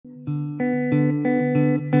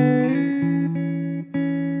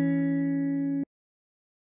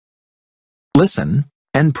Listen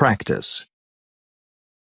and practice.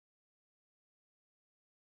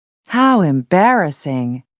 How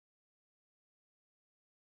embarrassing!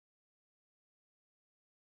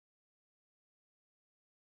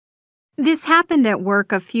 This happened at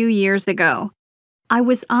work a few years ago. I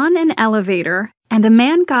was on an elevator and a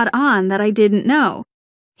man got on that I didn't know.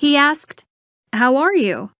 He asked, "How are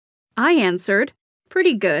you?" I answered,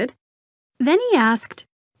 "Pretty good." Then he asked,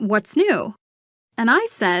 "What's new?" And I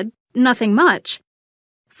said, "Nothing much."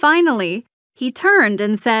 Finally, he turned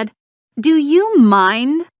and said, "Do you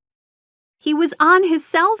mind?" He was on his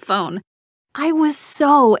cell phone. I was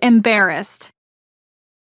so embarrassed.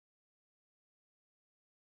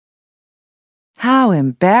 How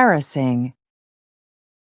embarrassing!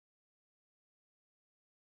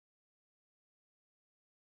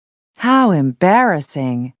 How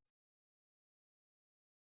embarrassing!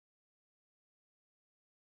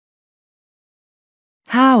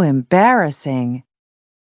 How embarrassing!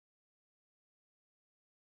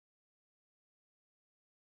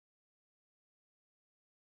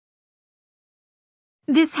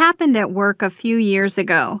 This happened at work a few years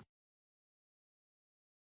ago.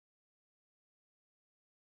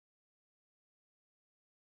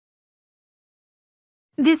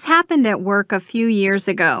 This happened at work a few years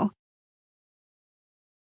ago.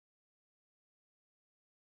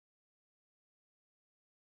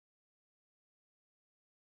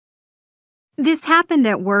 This happened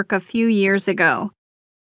at work a few years ago.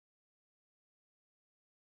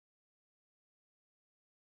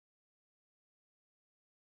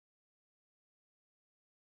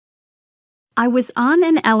 I was on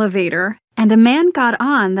an elevator and a man got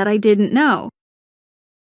on that I didn't know.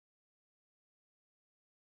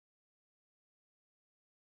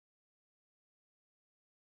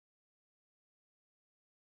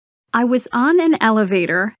 I was on an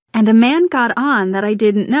elevator and a man got on that I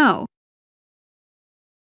didn't know.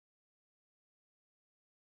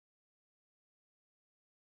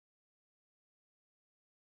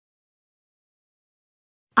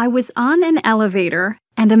 I was on an elevator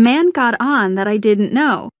and a man got on that I didn't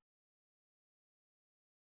know.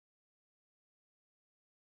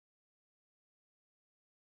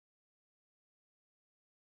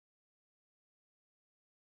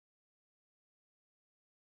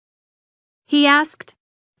 He asked,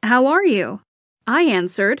 "How are you?" I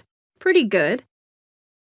answered, "Pretty good."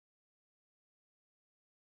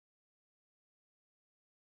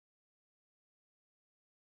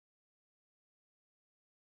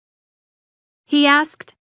 He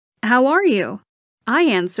asked, "How are you?" I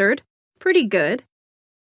answered, "Pretty good."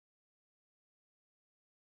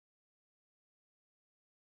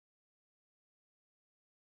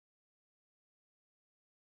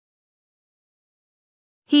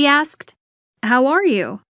 He asked, "How are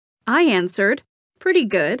you?" I answered, "Pretty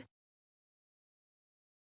good."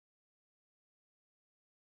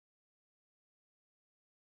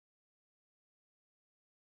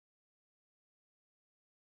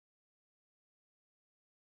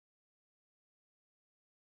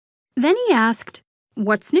 Then he asked,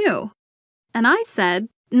 "What's new?" And I said,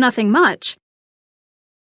 "Nothing much."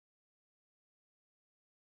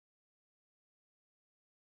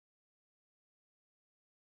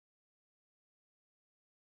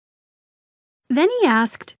 Then he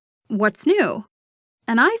asked, "What's new?"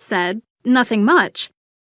 And I said, "Nothing much."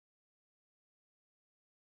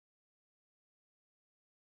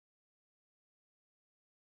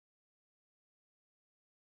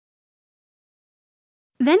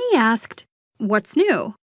 Then he asked, "What's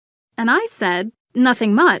new?" And I said,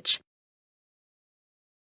 "Nothing much."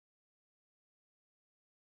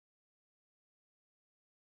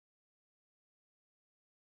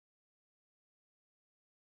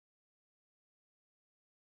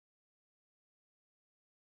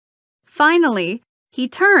 Finally, he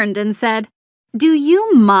turned and said, "Do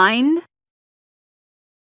you mind?"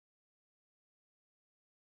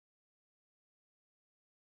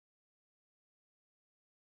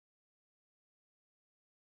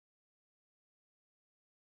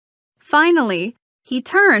 Finally, he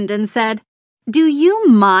turned and said, "Do you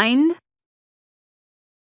mind?"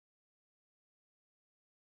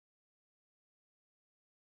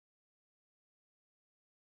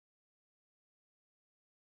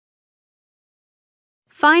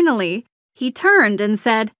 Finally, he turned and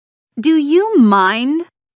said, "Do you mind?"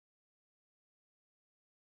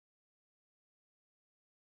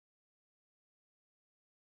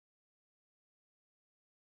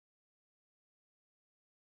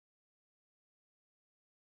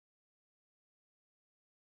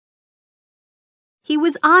 He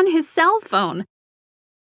was on his cell phone.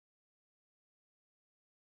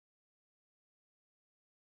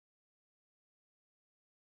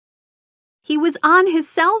 He was on his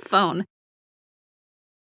cell phone.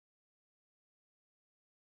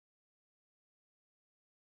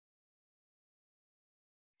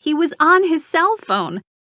 He was on his cell phone.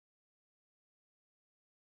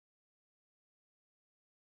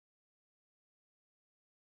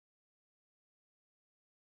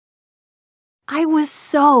 I was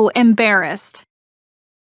so embarrassed.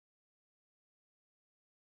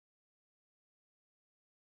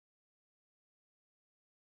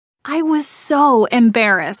 I was so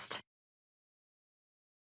embarrassed.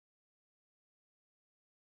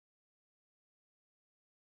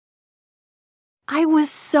 I was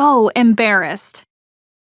so embarrassed.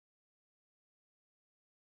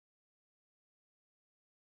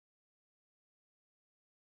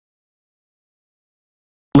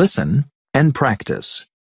 Listen and practice.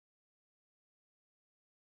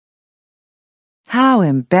 How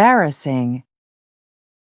embarrassing.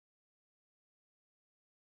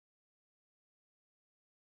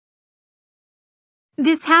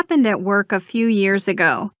 This happened at work a few years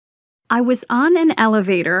ago. I was on an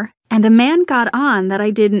elevator and a man got on that I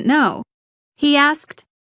didn't know. He asked,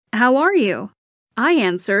 "How are you?" I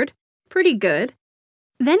answered, "Pretty good."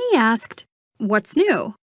 Then he asked, "What's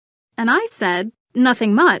new?" And I said,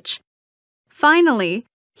 "Nothing much." Finally,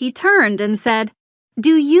 he turned and said,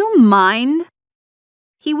 "Do you mind?"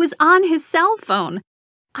 He was on his cell phone.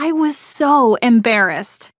 I was so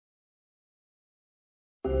embarrassed.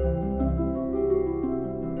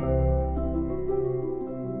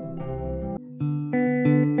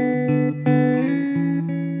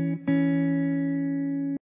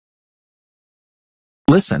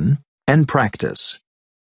 Listen and practice.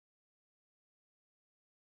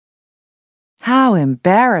 How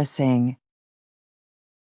embarrassing.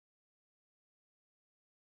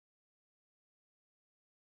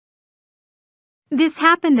 This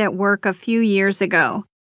happened at work a few years ago.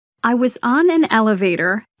 I was on an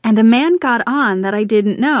elevator and a man got on that I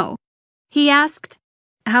didn't know. He asked,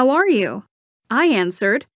 "How are you?" I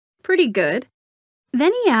answered, "Pretty good."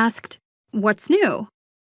 Then he asked, "What's new?"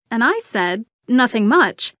 And I said, "Nothing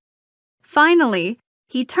much." Finally,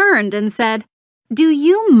 he turned and said, "Do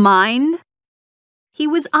you mind?" He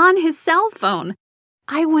was on his cell phone.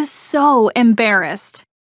 I was so embarrassed.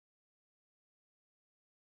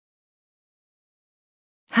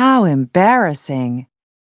 How embarrassing.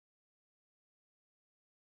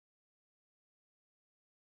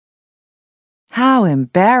 How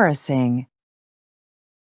embarrassing.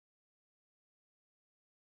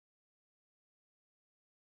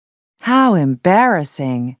 How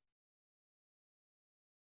embarrassing.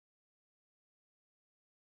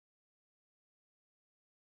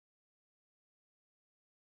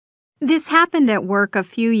 This happened at work a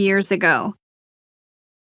few years ago.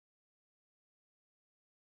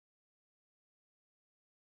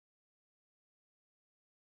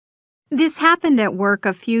 This happened at work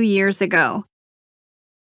a few years ago.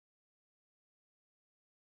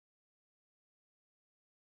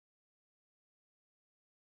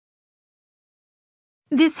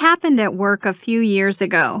 This happened at work a few years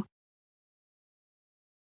ago.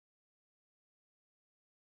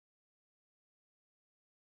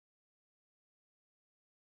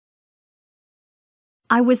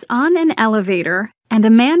 I was on an elevator and a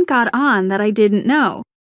man got on that I didn't know.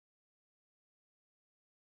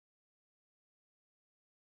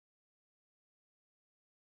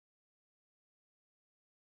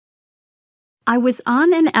 I was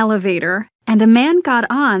on an elevator and a man got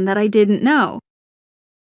on that I didn't know.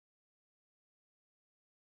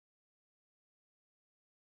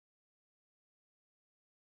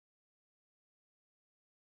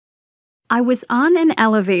 I was on an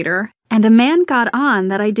elevator and a man got on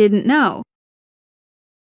that I didn't know.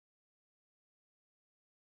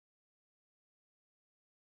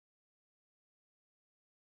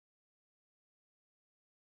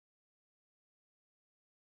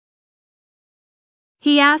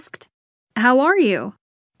 He asked, "How are you?"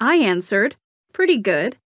 I answered, "Pretty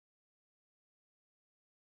good."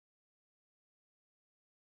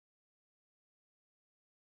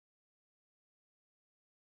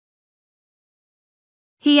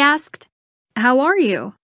 He asked, "How are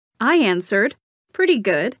you?" I answered, "Pretty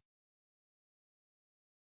good."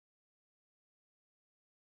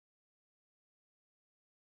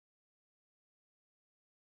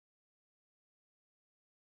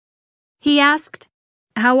 He asked,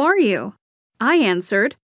 "How are you?" I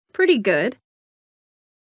answered, "Pretty good."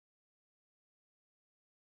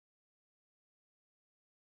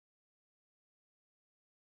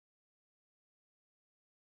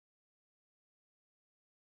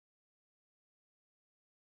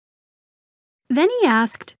 Then he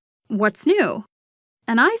asked, "What's new?"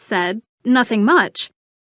 And I said, nothing much.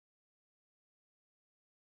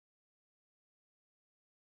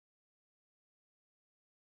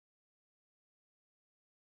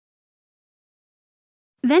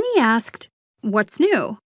 Then he asked, "What's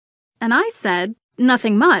new?" And I said,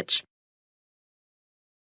 "Nothing much."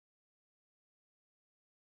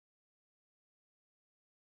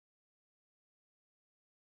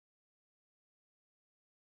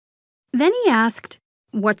 Then he asked,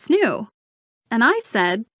 "What's new?" And I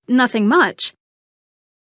said, "Nothing much."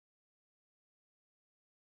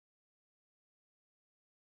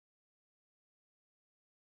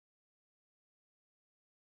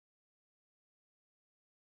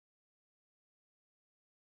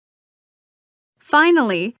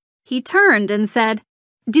 Finally, he turned and said,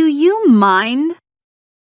 "Do you mind?"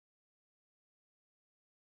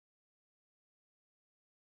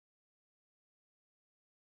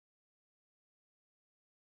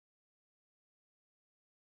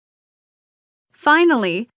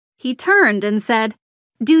 Finally, he turned and said,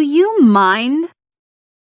 "Do you mind?"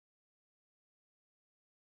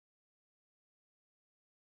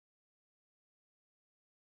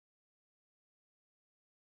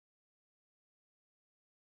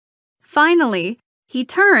 Finally, he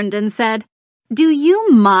turned and said, "Do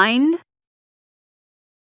you mind?"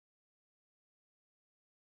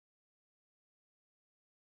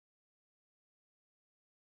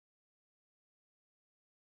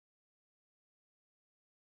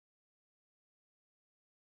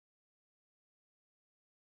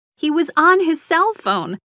 He was on his cell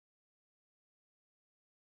phone.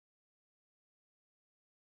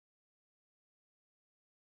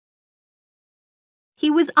 He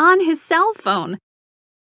was on his cell phone.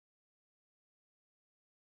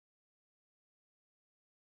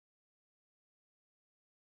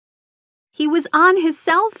 He was on his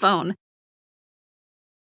cell phone.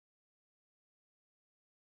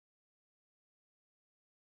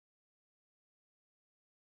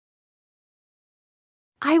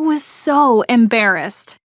 I was so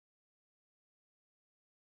embarrassed.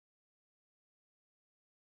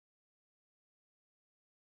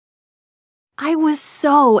 I was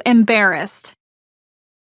so embarrassed.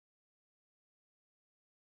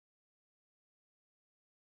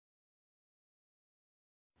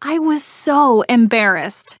 I was so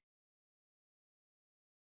embarrassed.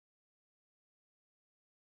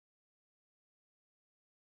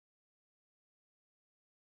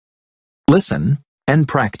 Listen and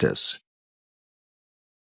practice.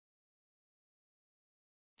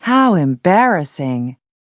 How embarrassing.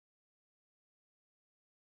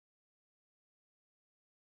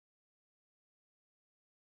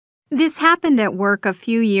 This happened at work a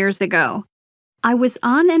few years ago. I was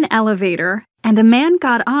on an elevator and a man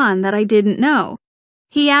got on that I didn't know.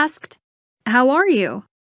 He asked, "How are you?"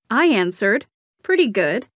 I answered, "Pretty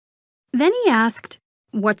good." Then he asked,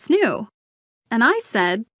 "What's new?" And I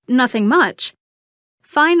said, "Nothing much."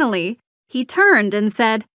 Finally, he turned and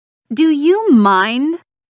said, "Do you mind?"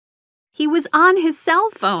 He was on his cell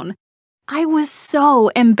phone. I was so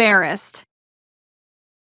embarrassed.